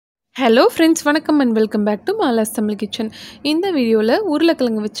Hello friends, வணக்கம் and welcome back to Mala's Tamil kitchen. இந்த வீடியோவில்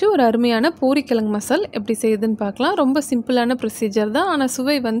உருளைக்கிழங்கு வச்சு ஒரு அருமையான பூரிக்கிழங்கு மசால் எப்படி செய்யுதுன்னு பார்க்கலாம். ரொம்ப சிம்பிளான ப்ரொசீஜர் தான், ஆனால்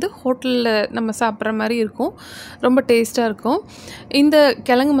சுவை வந்து ஹோட்டலில் நம்ம சாப்பிட்ற மாதிரி இருக்கும். ரொம்ப டேஸ்ட்டாக இருக்கும். இந்த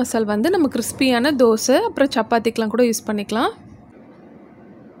கிழங்கு மசால் வந்து நம்ம கிறிஸ்பியான தோசை அப்புறம் சப்பாத்திக்கெலாம் கூட யூஸ் பண்ணிக்கலாம்.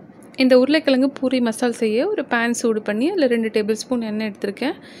 இந்த உருளைக்கிழங்கு பூரி மசால் செய்ய ஒரு பேன் சூடு பண்ணி அதில் 2 டேபிள் ஸ்பூன் எண்ணெய்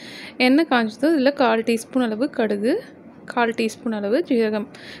எடுத்திருக்கேன். எண்ணெய் காய்ச்சதும் இதில் 1/4 டீஸ்பூன் அளவு கடுகு, 1/4 டீஸ்பூன் அளவு ஜீரகம்,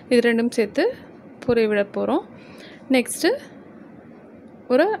 இது ரெண்டும் சேர்த்து பொரிய விட போகிறோம். நெக்ஸ்ட்டு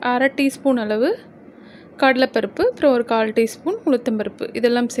ஒரு 1/2 டீஸ்பூன் அளவு கடலைப்பருப்பு, அப்புறம் ஒரு 1/4 டீஸ்பூன் உளுத்தம்பருப்பு,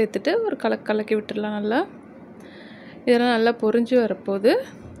 இதெல்லாம் சேர்த்துட்டு ஒரு கலக்கி விட்டுடலாம். இதெல்லாம் நல்லா பொரிஞ்சு வரப்போகுது.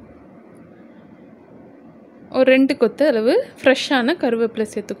 ஒரு 2 கொத்து அளவு ஃப்ரெஷ்ஷான கருவேப்பிலை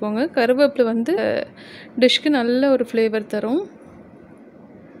சேர்த்துக்கோங்க. கருவேப்பிலை வந்து டிஷ்க்கு நல்ல ஒரு ஃப்ளேவர் தரும்.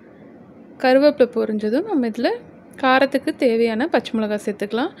 கருவேப்பிலை பொரிஞ்சதும் நம்ம இதில் காரத்துக்கு தேவையான பச்சை மிளகாய்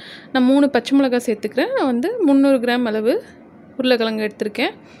சேர்த்துக்கலாம். நான் 3 பச்சை மிளகாய் சேர்த்துக்கிறேன். நான் வந்து 300 கிராம் அளவு உருளைக்கிழங்கு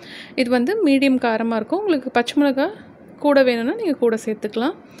எடுத்திருக்கேன். இது வந்து மீடியம் காரமாக இருக்கும். உங்களுக்கு பச்சை மிளகாய் கூட வேணும்னா நீங்கள் கூட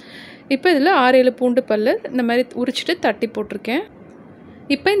சேர்த்துக்கலாம். இப்போ இதில் 6-7 பூண்டு பல் இந்த மாதிரி உரிச்சிட்டு தட்டி போட்டிருக்கேன்.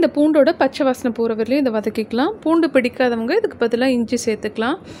 இப்போ இந்த பூண்டோட பச்சை வாசனை போகிற வரையிலையும் இதை வதக்கிக்கலாம். பூண்டு பிடிக்காதவங்க இதுக்கு பதிலாக இஞ்சி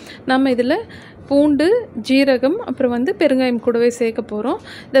சேர்த்துக்கலாம். நம்ம இதில் பூண்டு, ஜீரகம், அப்புறம் வந்து பெருங்காயம் கூடவே சேர்க்க போகிறோம்.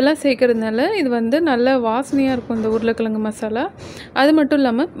 இதெல்லாம் சேர்க்கறதுனால இது வந்து நல்ல வாசனையாக இருக்கும் இந்த உருளைக்கிழங்கு மசாலா. அது மட்டும்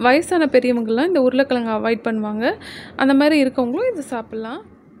இல்லாமல் வயசான பெரியவங்களாம் இந்த உருளைக்கிழங்கு அவாய்ட் பண்ணுவாங்க. அந்த மாதிரி இருக்கவங்களும் இதை சாப்பிட்லாம்.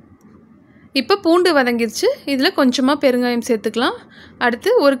 இப்போ பூண்டு வதங்கிருச்சு. இதில் கொஞ்சமாக பெருங்காயம் சேர்த்துக்கலாம்.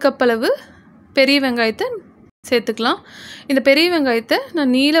 அடுத்து 1 கப் அளவு பெரிய வெங்காயத்தை சேர்த்துக்கலாம். இந்த பெரிய வெங்காயத்தை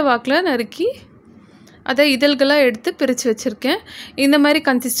நான் நீல வாக்கில் நறுக்கி அதை இதழ்களாக எடுத்து பிரித்து வச்சுருக்கேன். இந்த மாதிரி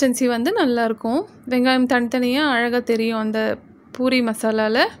கன்சிஸ்டன்சி வந்து நல்லாயிருக்கும். வெங்காயம் தனித்தனியாக அழகாக தெரியும் அந்த பூரி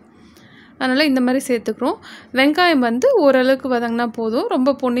மசாலாவில். அதனால் இந்த மாதிரி சேர்த்துக்கிறோம். வெங்காயம் வந்து ஓரளவுக்கு வதங்கினா போதும்,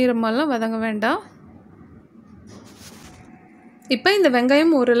 ரொம்ப பொன்னிறமாலாம் வதங்க வேண்டாம். இப்போ இந்த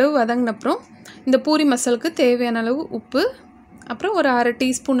வெங்காயம் ஓரளவு வதங்கினப்புறம் இந்த பூரி மசாலுக்கு தேவையான அளவு உப்பு, அப்புறம் ஒரு 1/2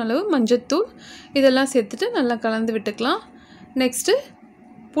 டீஸ்பூன் அளவு மஞ்சத்தூள், இதெல்லாம் சேர்த்துட்டு நல்லா கலந்து விட்டுக்கலாம். நெக்ஸ்ட்டு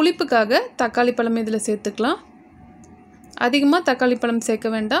புளிப்புக்காக தக்காளி பழம் இதில் சேர்த்துக்கலாம். அதிகமாக தக்காளி பழம் சேர்க்க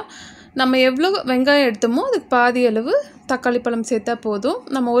வேண்டாம். நம்ம எவ்வளோ வெங்காயம் எடுத்தோமோ அதுக்கு பாதி அளவு தக்காளி பழம் சேர்த்தா போதும்.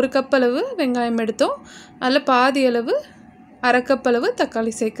 நம்ம 1 கப் அளவு வெங்காயம் எடுத்தோம், அதில் பாதி அளவு 1/2 கப் அளவு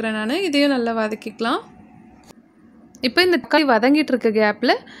தக்காளி சேர்க்குறேன் நான். இதையும் நல்லா வதக்கிக்கலாம். இப்போ இந்த தக்காளி வதங்கிட்டு இருக்க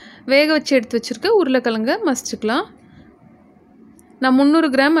கேப்பில் வேக வச்சு எடுத்து வச்சுருக்க உருளைக்கிழங்கை மசிச்சுக்கலாம். நான் 300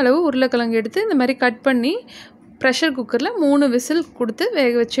 கிராம் அளவு உருளைக்கிழங்கு எடுத்து இந்த மாதிரி கட் பண்ணி ப்ரெஷர் குக்கரில் 3 விசில் கொடுத்து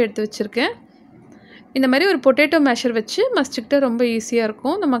வேக வச்சு எடுத்து வச்சுருக்கேன். இந்த மாதிரி ஒரு பொட்டேட்டோ மேஷர் வச்சு மசிச்சுக்கிட்ட ரொம்ப ஈஸியாக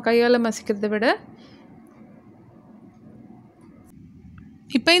இருக்கும் நம்ம கையால் மசிக்கிறத விட.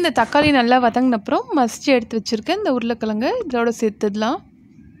 இப்போ இந்த தக்காளி நல்லா வதங்கினப்புறம் மசிச்சு எடுத்து வச்சுருக்கேன் இந்த உருளைக்கிழங்கு இதோட சேர்த்துடலாம்.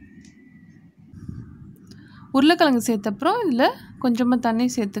 உருளைக்கிழங்கு சேர்த்தப்புறம் இதில் கொஞ்சமாக தண்ணி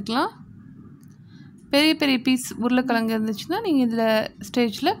சேர்த்துக்கலாம். பெரிய பெரிய பீஸ் உருளைக்கிழங்கு இருந்துச்சுன்னா நீங்கள் இதில்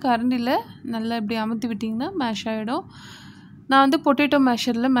ஸ்டேஜில் கரண்டியில் நல்லா இப்படி அமுத்தி விட்டிங்கன்னா மேஷ் ஆகிடும். நான் வந்து பொட்டேட்டோ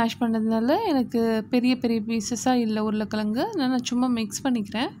மேஷரில் மேஷ் பண்ணதுனால எனக்கு பெரிய பெரிய பீசஸாக இல்லை உருளைக்கிழங்கு, நான் சும்மா மிக்ஸ்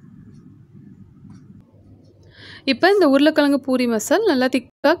பண்ணிக்கிறேன். இப்போ இந்த உருளைக்கிழங்கு பூரி மசால் நல்லா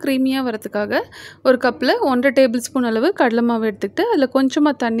திக்காக க்ரீமியாக வரதுக்காக ஒரு கப்பில் 1/2 டேபிள் ஸ்பூன் அளவு கடலை மாவு எடுத்துக்கிட்டு அதில்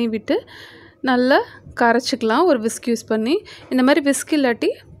கொஞ்சமாக தண்ணி விட்டு நல்லா கரைச்சிக்கலாம் ஒரு விஸ்க் யூஸ் பண்ணி. இந்த மாதிரி விஸ்க்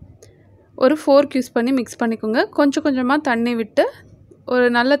இல்லாட்டி ஒரு ஃபோர்க் யூஸ் பண்ணி மிக்ஸ் பண்ணிக்கோங்க. கொஞ்சம் கொஞ்சமாக தண்ணி விட்டு ஒரு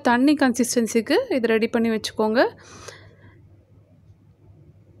நல்ல தண்ணி கன்சிஸ்டன்சிக்கு இது ரெடி பண்ணி வச்சுக்கோங்க.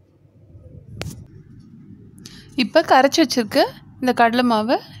 இப்போ கரைச்சி வச்சுருக்க இந்த கடலை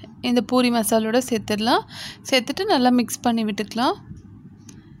மாவை இந்த பூரி மசாலோடு சேர்த்துடலாம். சேர்த்துட்டு நல்லா மிக்ஸ் பண்ணி விட்டுக்கலாம்.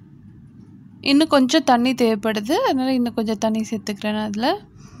 இன்னும் கொஞ்சம் தண்ணி தேவைப்படுது, அதனால் இன்னும் கொஞ்சம் தண்ணி சேர்த்துக்கிறேன் நான் அதில்.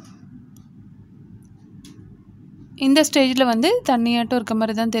 இந்த ஸ்டேஜில் வந்து தண்ணியாட்டம் இருக்க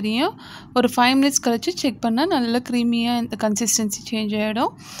மாதிரி தான் தெரியும். ஒரு 5 மினிட்ஸ் கழித்து செக் பண்ணால் நல்லா க்ரீமியாக இந்த கன்சிஸ்டன்சி சேஞ்ச்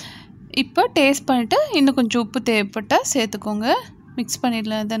ஆகிடும். இப்போ டேஸ்ட் பண்ணிவிட்டு இன்னும் கொஞ்சம் உப்பு தேவைப்பட்டால் சேர்த்துக்கோங்க. மிக்ஸ்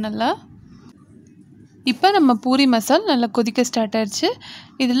பண்ணிடலாம் இதை நல்லா. இப்போ நம்ம பூரி மசால் நல்லா கொதிக்க ஸ்டார்ட் ஆகிடுச்சு.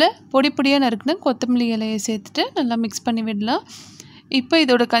 இதில் பொடி பொடியாக நறுக்குன கொத்தமல்லி இலையை சேர்த்துட்டு நல்லா மிக்ஸ் பண்ணி விடலாம். இப்போ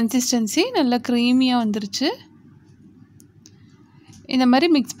இதோட கன்சிஸ்டன்சி நல்லா க்ரீமியாக வந்துருச்சு. இந்த மாதிரி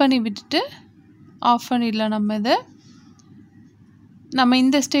மிக்ஸ் பண்ணி விட்டுட்டு ஆஃப் பண்ணிடலாம். நம்ம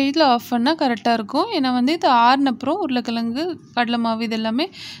இந்த ஸ்டேஜில் ஆஃப் பண்ணால் கரெக்டாக இருக்கும். ஏன்னா வந்து இது ஆறுனப்புறம் உருளைக்கிழங்கு கடலை மாவு இது எல்லாமே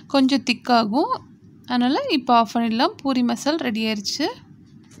கொஞ்சம் திக்காகும். அதனால் இப்போ ஆஃப் பண்ணிடலாம். பூரி மசால் ரெடி ஆயிடுச்சு.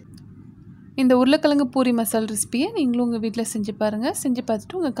 இந்த உருளைக்கிழங்கு பூரி மசால் ரெசிபியை நீங்களும் உங்கள் வீட்டில் செஞ்சு பாருங்கள். செஞ்சு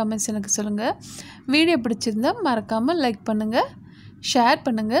பார்த்துட்டு உங்கள் கமெண்ட்ஸ் எனக்கு சொல்லுங்கள். வீடியோ பிடிச்சிருந்தால் மறக்காமல் லைக் பண்ணுங்கள். ஷேர்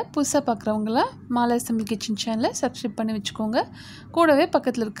பண்ணுங்கள். புதுசாக பார்க்குறவங்களாம் மாலா சிம்பிள் கிச்சன் சேனலை சப்ஸ்கிரைப் பண்ணி வச்சுக்கோங்க. கூடவே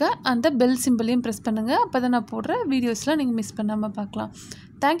பக்கத்தில் இருக்க அந்த பெல் சிம்பிளையும் ப்ரெஸ் பண்ணுங்கள். அப்போ தான் நான் போடுற வீடியோஸ்லாம் நீங்கள் மிஸ் பண்ணாமல் பார்க்கலாம்.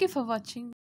 தேங்க்யூ ஃபார் வாட்சிங்.